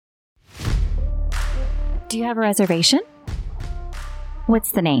Do you have a reservation?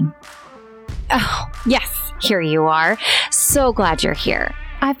 What's the name? Oh, yes, here you are. So glad you're here.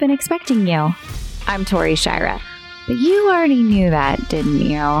 I've been expecting you. I'm Tori Shira. But you already knew that, didn't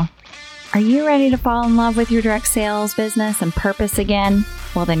you? Are you ready to fall in love with your direct sales business and purpose again?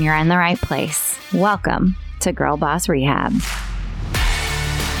 Well, then you're in the right place. Welcome to Girl Boss Rehab.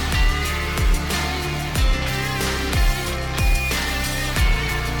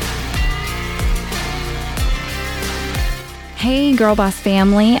 Hey, Girl Boss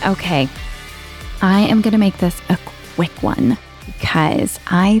family. Okay, I am going to make this a quick one because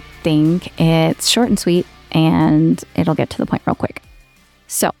I think it's short and sweet and it'll get to the point real quick.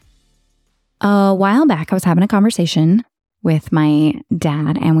 So, a while back, I was having a conversation with my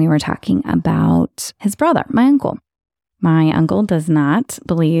dad and we were talking about his brother, my uncle. My uncle does not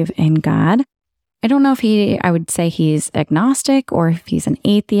believe in God. I don't know if I would say he's agnostic or if he's an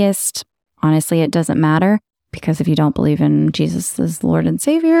atheist. Honestly, it doesn't matter. Because if you don't believe in Jesus as Lord and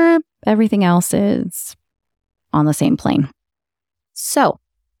Savior, everything else is on the same plane. So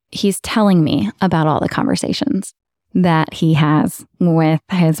he's telling me about all the conversations that he has with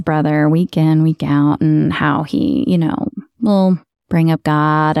his brother week in, week out, and how he, will bring up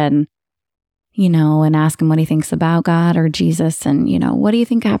God and, and ask him what he thinks about God or Jesus. And, what do you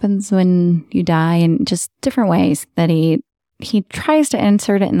think happens when you die? And just different ways that he tries to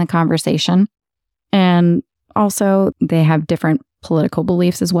insert it in the conversation. And also, they have different political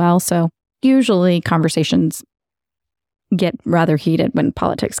beliefs as well. So usually conversations get rather heated when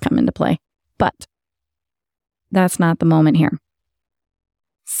politics come into play. But that's not the moment here.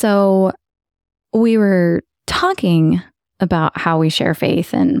 So we were talking about how we share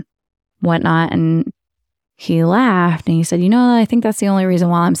faith and whatnot. And he laughed and he said, I think that's the only reason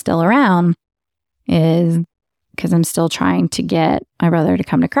why I'm still around is because I'm still trying to get my brother to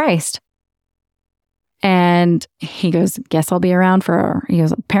come to Christ. And he goes, guess I'll be around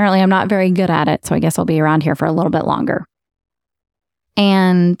apparently I'm not very good at it, so I guess I'll be around here for a little bit longer.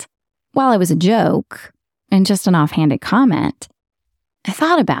 And while it was a joke and just an offhanded comment, I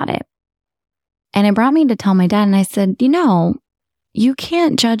thought about it. And it brought me to tell my dad, and I said, you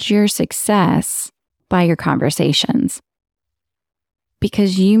can't judge your success by your conversations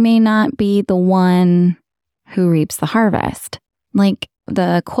because you may not be the one who reaps the harvest. Like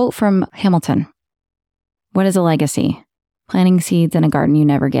the quote from Hamilton. What is a legacy? Planting seeds in a garden you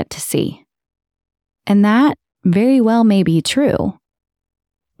never get to see. And that very well may be true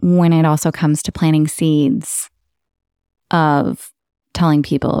when it also comes to planting seeds of telling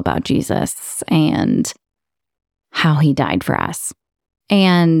people about Jesus and how he died for us.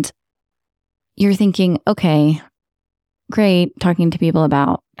 And you're thinking, okay, great, talking to people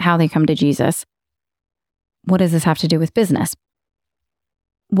about how they come to Jesus. What does this have to do with business?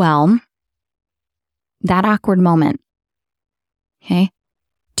 Well, that awkward moment. Okay.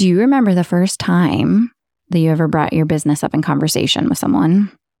 Do you remember the first time that you ever brought your business up in conversation with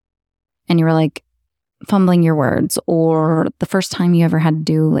someone and you were like fumbling your words, or the first time you ever had to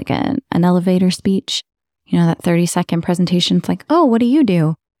do like an elevator speech, that 30-second presentation? It's like, oh, what do you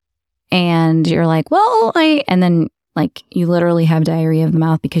do? And you're like, well, and then like you literally have diarrhea of the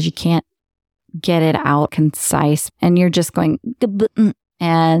mouth because you can't get it out concise and you're just going,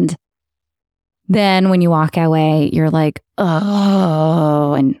 and then when you walk away, you're like,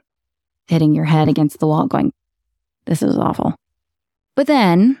 oh, and hitting your head against the wall going, this is awful. But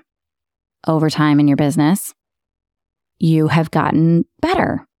then over time in your business, you have gotten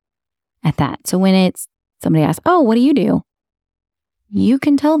better at that. So when it's somebody asks, oh, what do? You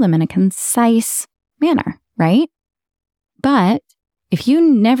can tell them in a concise manner, right? But if you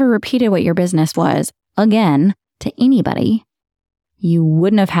never repeated what your business was again to anybody, you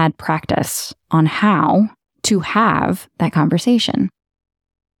wouldn't have had practice on how to have that conversation.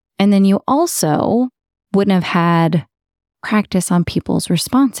 And then you also wouldn't have had practice on people's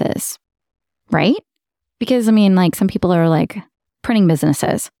responses, right? Because, some people are like printing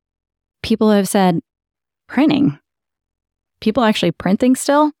businesses. People have said, printing? People actually print things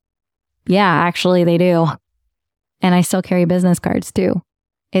still? Yeah, actually they do. And I still carry business cards too.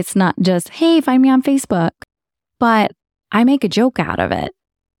 It's not just, hey, find me on Facebook. But I make a joke out of it.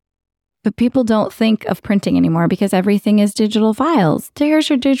 But people don't think of printing anymore because everything is digital files. Here's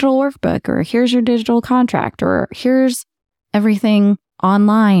your digital workbook, or here's your digital contract, or here's everything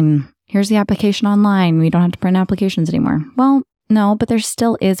online. Here's the application online. We don't have to print applications anymore. Well, no, but there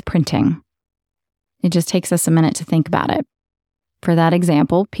still is printing. It just takes us a minute to think about it. For that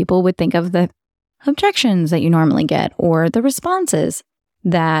example, people would think of the objections that you normally get or the responses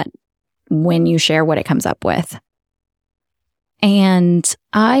that when you share what it comes up with. And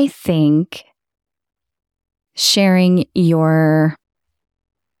I think sharing your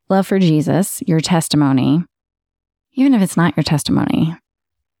love for Jesus, your testimony, even if it's not your testimony.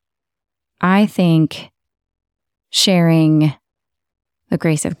 I think sharing the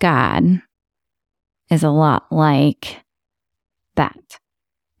grace of God is a lot like that,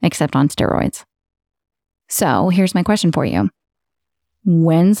 except on steroids. So here's my question for you.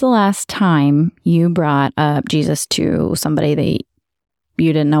 When's the last time you brought up Jesus to somebody that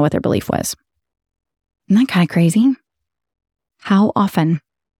you didn't know what their belief was? Isn't that kind of crazy? How often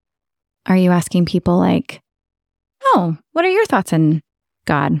are you asking people like, oh, what are your thoughts on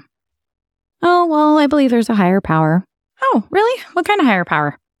God? Oh, well, I believe there's a higher power. Oh, really? What kind of higher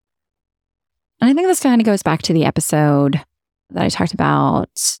power? And I think this kind of goes back to the episode that I talked about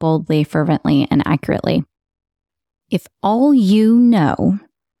boldly, fervently, and accurately. If all you know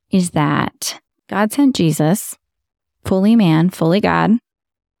is that God sent Jesus, fully man, fully God,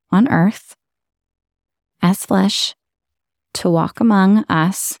 on earth, as flesh, to walk among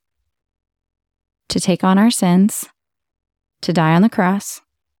us, to take on our sins, to die on the cross,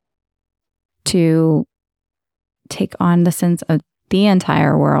 to take on the sins of the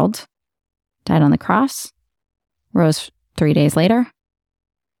entire world, died on the cross, rose 3 days later,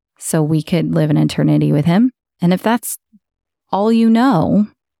 so we could live an eternity with him. And if that's all you know,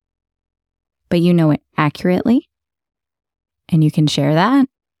 but you know it accurately, and you can share that,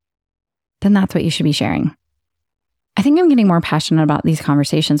 then that's what you should be sharing. I think I'm getting more passionate about these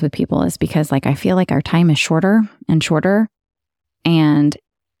conversations with people is because I feel like our time is shorter and shorter, and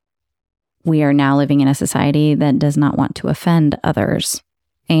we are now living in a society that does not want to offend others.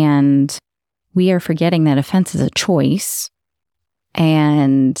 And we are forgetting that offense is a choice,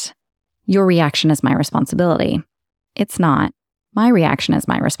 and your reaction is my responsibility. It's not. My reaction is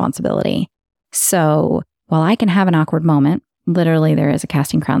my responsibility. So while I can have an awkward moment, literally there is a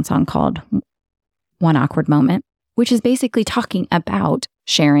Casting Crowns song called One Awkward Moment, which is basically talking about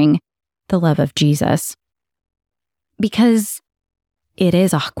sharing the love of Jesus, because it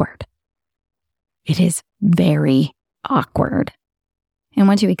is awkward. It is very awkward. And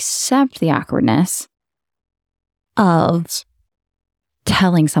once you accept the awkwardness of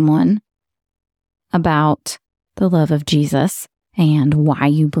telling someone about the love of Jesus and why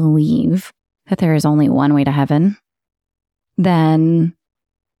you believe that there is only one way to heaven, then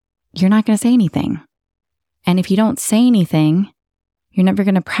you're not going to say anything. And if you don't say anything, you're never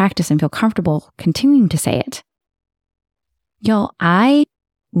going to practice and feel comfortable continuing to say it. Y'all, I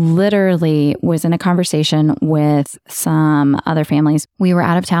literally was in a conversation with some other families. We were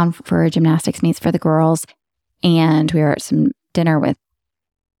out of town for a gymnastics meets for the girls, and we were at some dinner with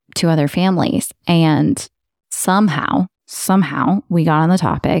 2 other families. And somehow we got on the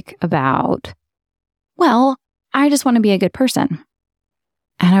topic about, well, I just want to be a good person.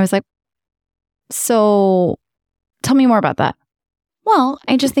 And I was like, so tell me more about that. Well,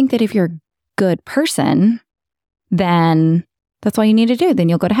 I just think that if you're a good person, then that's all you need to do. Then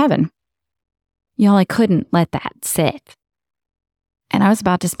you'll go to heaven. Y'all, I couldn't let that sit. And I was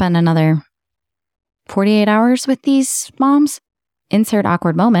about to spend another 48 hours with these moms. Insert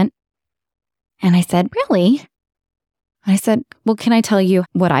awkward moment. And I said, really? I said, well, can I tell you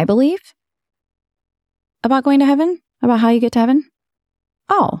what I believe about going to heaven? About how you get to heaven?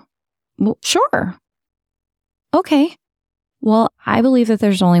 Oh, well, sure. Okay. Well, I believe that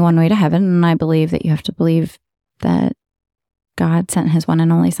there's only one way to heaven, and I believe that you have to believe that God sent his one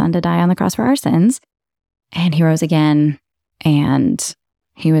and only son to die on the cross for our sins, and he rose again, and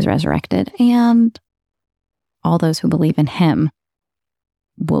he was resurrected, and all those who believe in him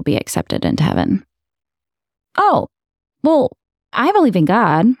will be accepted into heaven. Oh, well, I believe in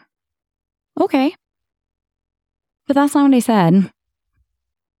God. Okay. But that's not what I said.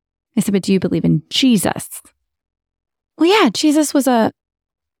 I said, but do you believe in Jesus? Well, yeah, Jesus was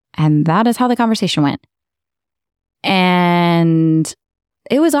and that is how the conversation went. And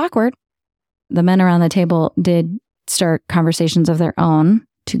it was awkward. The men around the table did start conversations of their own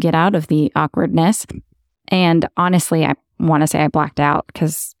to get out of the awkwardness. And honestly, I want to say I blacked out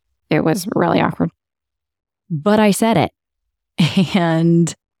because it was really awkward. But I said it.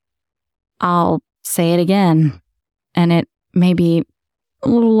 And I'll say it again. And it may be a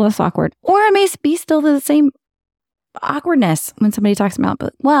little less awkward. Or it may be still the same awkwardness when somebody talks about,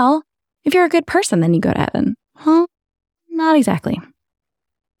 but well, if you're a good person, then you go to heaven. Huh? Not exactly.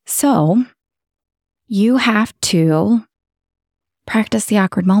 So you have to practice the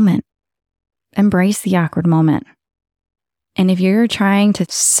awkward moment. Embrace the awkward moment. And if you're trying to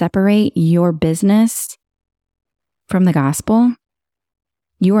separate your business from the gospel,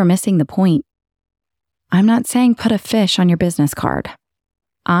 you are missing the point. I'm not saying put a fish on your business card.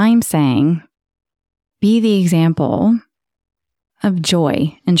 I'm saying Be the example of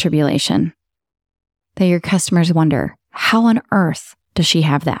joy in tribulation, that your customers wonder, how on earth does she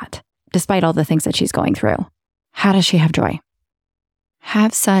have that? Despite all the things that she's going through, how does she have joy?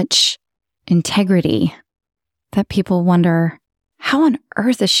 Have such integrity that people wonder, how on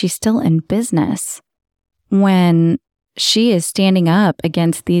earth is she still in business when she is standing up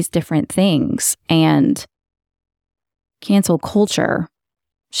against these different things, and cancel culture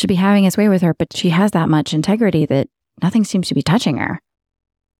should be having its way with her, but she has that much integrity that nothing seems to be touching her.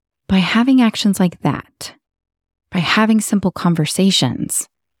 By having actions like that, by having simple conversations,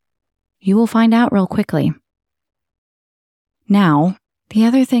 you will find out real quickly. Now, the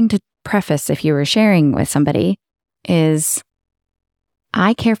other thing to preface if you were sharing with somebody is,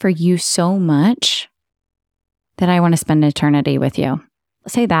 I care for you so much that I want to spend eternity with you.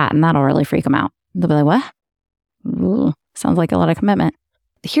 Say that and that'll really freak them out. They'll be like, what? Ooh, sounds like a lot of commitment.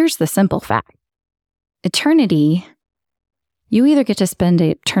 Here's the simple fact. Eternity, you either get to spend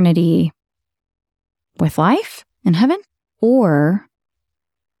eternity with life in heaven, or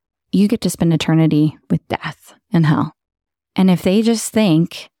you get to spend eternity with death in hell. And if they just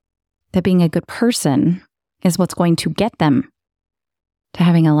think that being a good person is what's going to get them to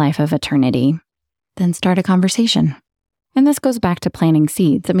having a life of eternity, then start a conversation. And this goes back to planting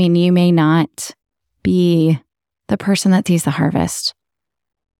seeds. I mean, you may not be the person that sees the harvest.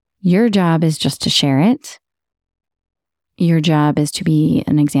 Your job is just to share it. Your job is to be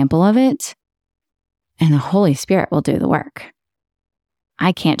an example of it. And the Holy Spirit will do the work.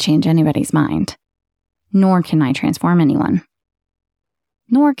 I can't change anybody's mind, nor can I transform anyone,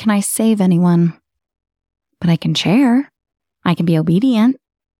 nor can I save anyone. But I can share. I can be obedient.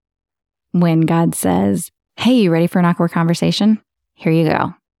 When God says, hey, you ready for an awkward conversation? Here you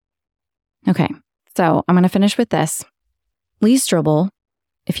go. Okay, so I'm going to finish with this. Lee Strobel,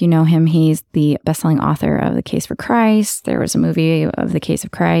 if you know him, he's the best-selling author of The Case for Christ. There was a movie of The Case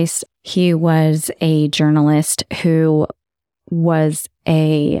of Christ. He was a journalist who was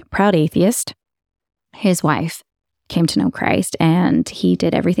a proud atheist. His wife came to know Christ, and he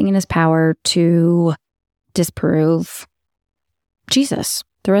did everything in his power to disprove Jesus,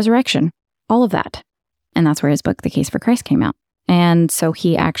 the resurrection, all of that. And that's where his book, The Case for Christ, came out. And so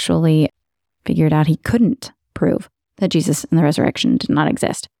he actually figured out he couldn't prove that Jesus and the resurrection did not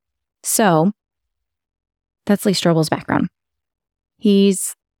exist. So that's Lee Strobel's background.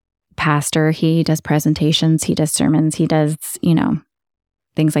 He's a pastor. He does presentations. He does sermons. He does,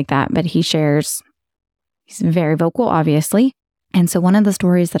 things like that. But he shares, he's very vocal, obviously. And so one of the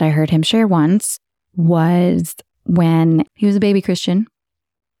stories that I heard him share once was when he was a baby Christian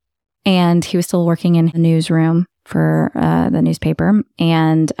and he was still working in the newsroom for the newspaper.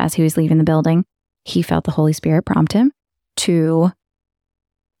 And as he was leaving the building, he felt the Holy Spirit prompt him to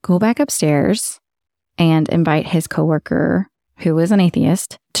go back upstairs and invite his coworker, who was an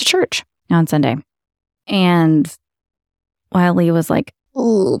atheist, to church on Sunday. And while Lee was like,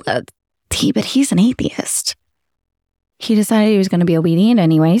 oh, but he's an atheist, he decided he was going to be obedient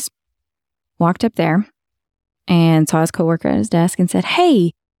anyways, walked up there and saw his coworker at his desk and said,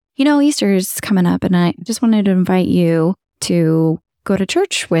 hey, Easter's coming up and I just wanted to invite you to go to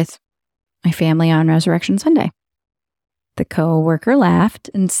church with my family on Resurrection Sunday. The coworker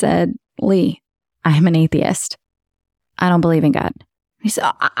laughed and said, Lee, I'm an atheist. I don't believe in God. He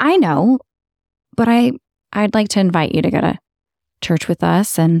said, I know, but I'd like to invite you to go to church with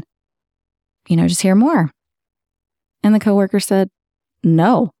us and, just hear more. And the coworker said,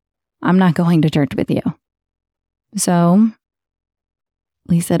 no, I'm not going to church with you. So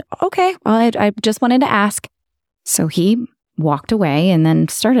Lee said, okay, well, I just wanted to ask. So he walked away and then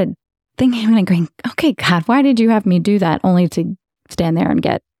started thinking and going, okay, God, why did you have me do that only to stand there and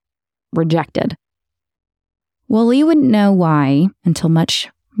get rejected? Well, Lee wouldn't know why until much,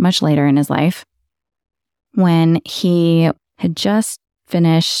 much later in his life, when he had just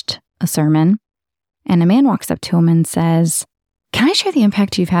finished a sermon and a man walks up to him and says, can I share the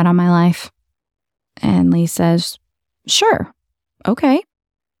impact you've had on my life? And Lee says, sure. Okay.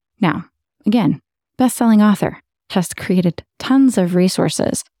 Now, again, best-selling author, has created tons of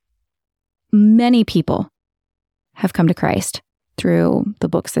resources. Many people have come to Christ through the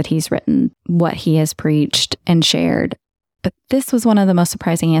books that he's written, what he has preached and shared. But this was one of the most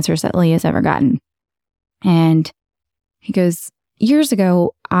surprising answers that Lee has ever gotten. And he goes, years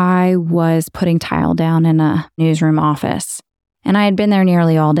ago, I was putting tile down in a newsroom office. And I had been there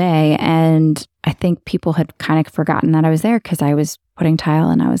nearly all day. And I think people had kind of forgotten that I was there because I was putting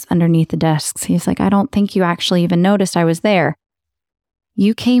tile and I was underneath the desks. He's like, I don't think you actually even noticed I was there.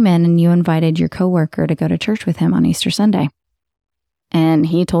 You came in and you invited your coworker to go to church with him on Easter Sunday. And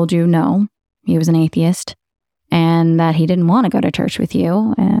he told you no. he was an atheist and that he didn't want to go to church with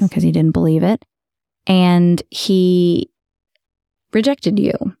you because he didn't believe it. And he rejected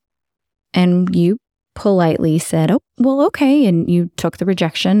you. And you politely said, oh, well, okay. And you took the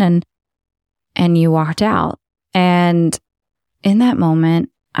rejection and you walked out. And in that moment,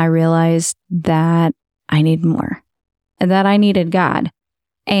 I realized that I need more, that I needed God.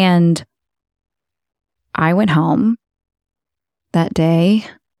 And I went home that day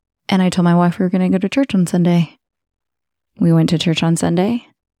and I told my wife we were going to go to church on Sunday. We went to church on Sunday.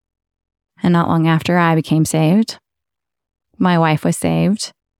 And not long after, I became saved. My wife was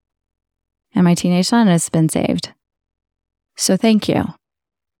saved. And my teenage son has been saved. So thank you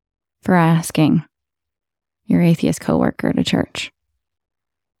for asking your atheist coworker to church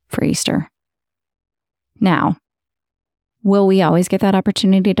for Easter. Now, will we always get that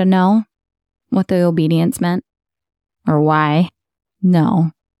opportunity to know what the obedience meant or why?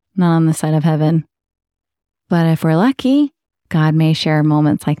 No, not on the side of heaven. But if we're lucky, God may share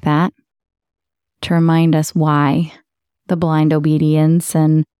moments like that to remind us why the blind obedience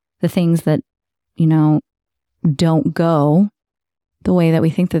and the things that, don't go the way that we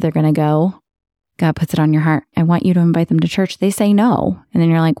think that they're going to go. God puts it on your heart. I want you to invite them to church. They say no. And then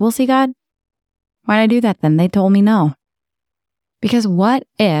you're like, well, see, God, why did I do that then? They told me no. Because what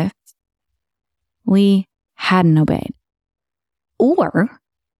if Lee hadn't obeyed? Or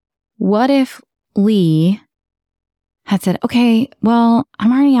what if Lee had said, okay, well,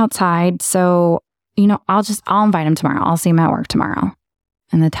 I'm already outside, so, I'll invite him tomorrow. I'll see him at work tomorrow.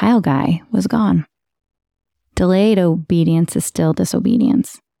 And the tile guy was gone. Delayed obedience is still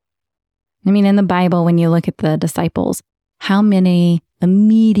disobedience. I mean, in the Bible, when you look at the disciples, how many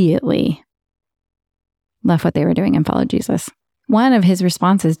immediately left what they were doing and followed Jesus? One of his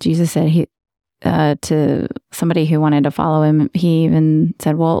responses, Jesus said to somebody who wanted to follow him, he even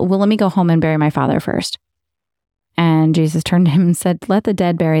said, well, let me go home and bury my father first. And Jesus turned to him and said, let the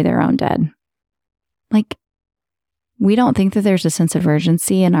dead bury their own dead. Like, we don't think that there's a sense of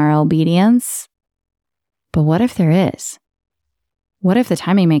urgency in our obedience, but what if there is? What if the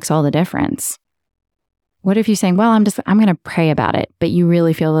timing makes all the difference? What if you're saying, well, I'm going to pray about it, but you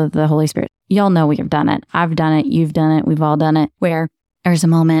really feel that the Holy Spirit, y'all know we've done it. I've done it. You've done it. We've all done it, where there's a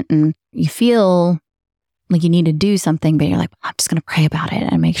moment and you feel like you need to do something, but you're like, I'm just going to pray about it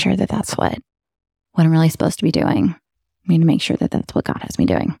and make sure that that's what I'm really supposed to be doing. I need to make sure that that's what God has me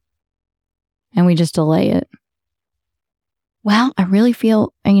doing. And we just delay it. Well, I really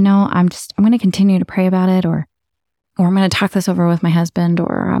feel, I'm going to continue to pray about it, or I'm going to talk this over with my husband,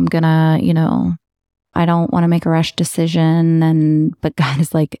 or I'm going to, I don't want to make a rush decision. But God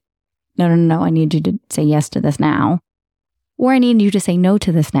is like, no, I need you to say yes to this now. Or I need you to say no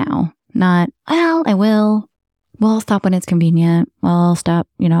to this now. Not, well, I will. Well, I'll stop when it's convenient. Well, I'll stop,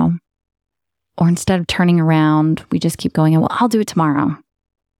 Or instead of turning around, we just keep going, well, I'll do it tomorrow.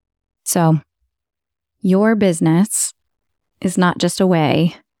 So your business is not just a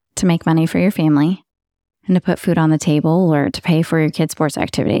way to make money for your family and to put food on the table or to pay for your kids' sports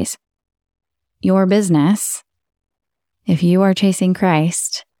activities. Your business, if you are chasing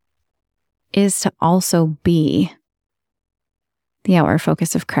Christ, is to also be the outward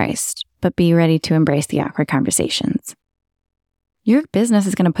focus of Christ, but be ready to embrace the awkward conversations. Your business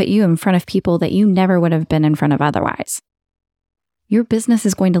is going to put you in front of people that you never would have been in front of otherwise. Your business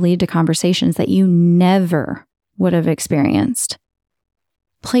is going to lead to conversations that you never would have experienced.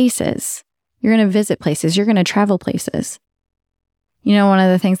 Places. You're going to visit places. You're going to travel places. One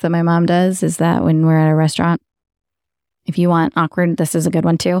of the things that my mom does is that when we're at a restaurant, if you want awkward, this is a good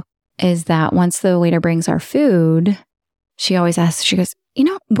one too, is that once the waiter brings our food, she always asks, she goes,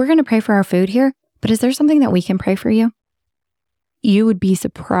 we're going to pray for our food here, but is there something that we can pray for you? You would be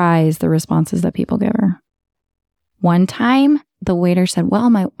surprised the responses that people give her. One time, the waiter said, well,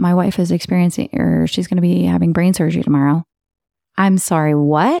 my wife is experiencing, or she's going to be having brain surgery tomorrow. I'm sorry,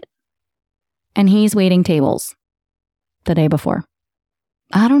 what? And he's waiting tables the day before.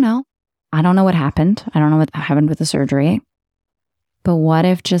 I don't know. I don't know what happened. I don't know what happened with the surgery. But what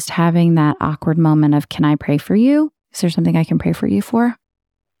if just having that awkward moment of, can I pray for you? Is there something I can pray for you for?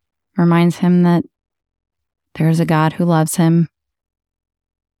 Reminds him that there's a God who loves him,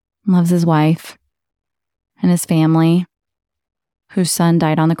 loves his wife and his family, whose son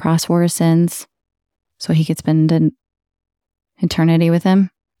died on the cross for his sins so he could spend an eternity with him.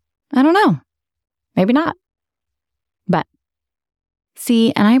 I don't know. Maybe not. But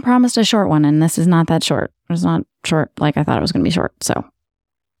see, and I promised a short one, and this is not that short. It's not short like I thought it was going to be short.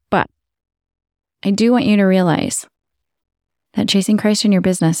 But I do want you to realize that chasing Christ in your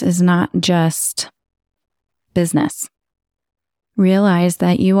business is not just business. Realize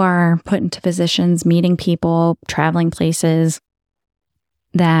that you are put into positions, meeting people, traveling places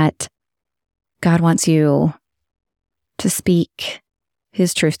that God wants you to speak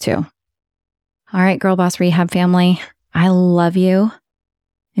His truth to. All right, Girl Boss Rehab family, I love you.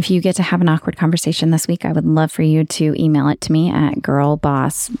 If you get to have an awkward conversation this week, I would love for you to email it to me at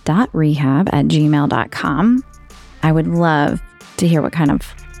girlboss.rehab@gmail.com. I would love to hear what kind of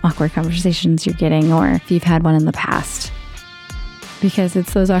awkward conversations you're getting, or if you've had one in the past, because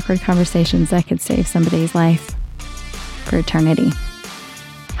it's those awkward conversations that could save somebody's life for eternity.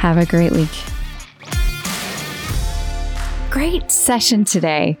 Have a great week. Great session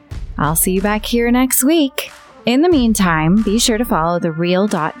today. I'll see you back here next week. In the meantime, be sure to follow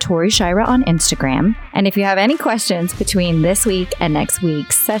thereal.ToriShira on Instagram. And if you have any questions between this week and next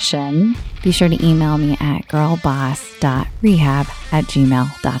week's session, be sure to email me at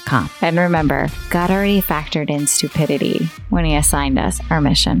girlboss.rehab@gmail.com. And remember, God already factored in stupidity when He assigned us our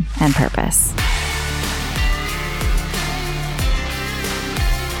mission and purpose.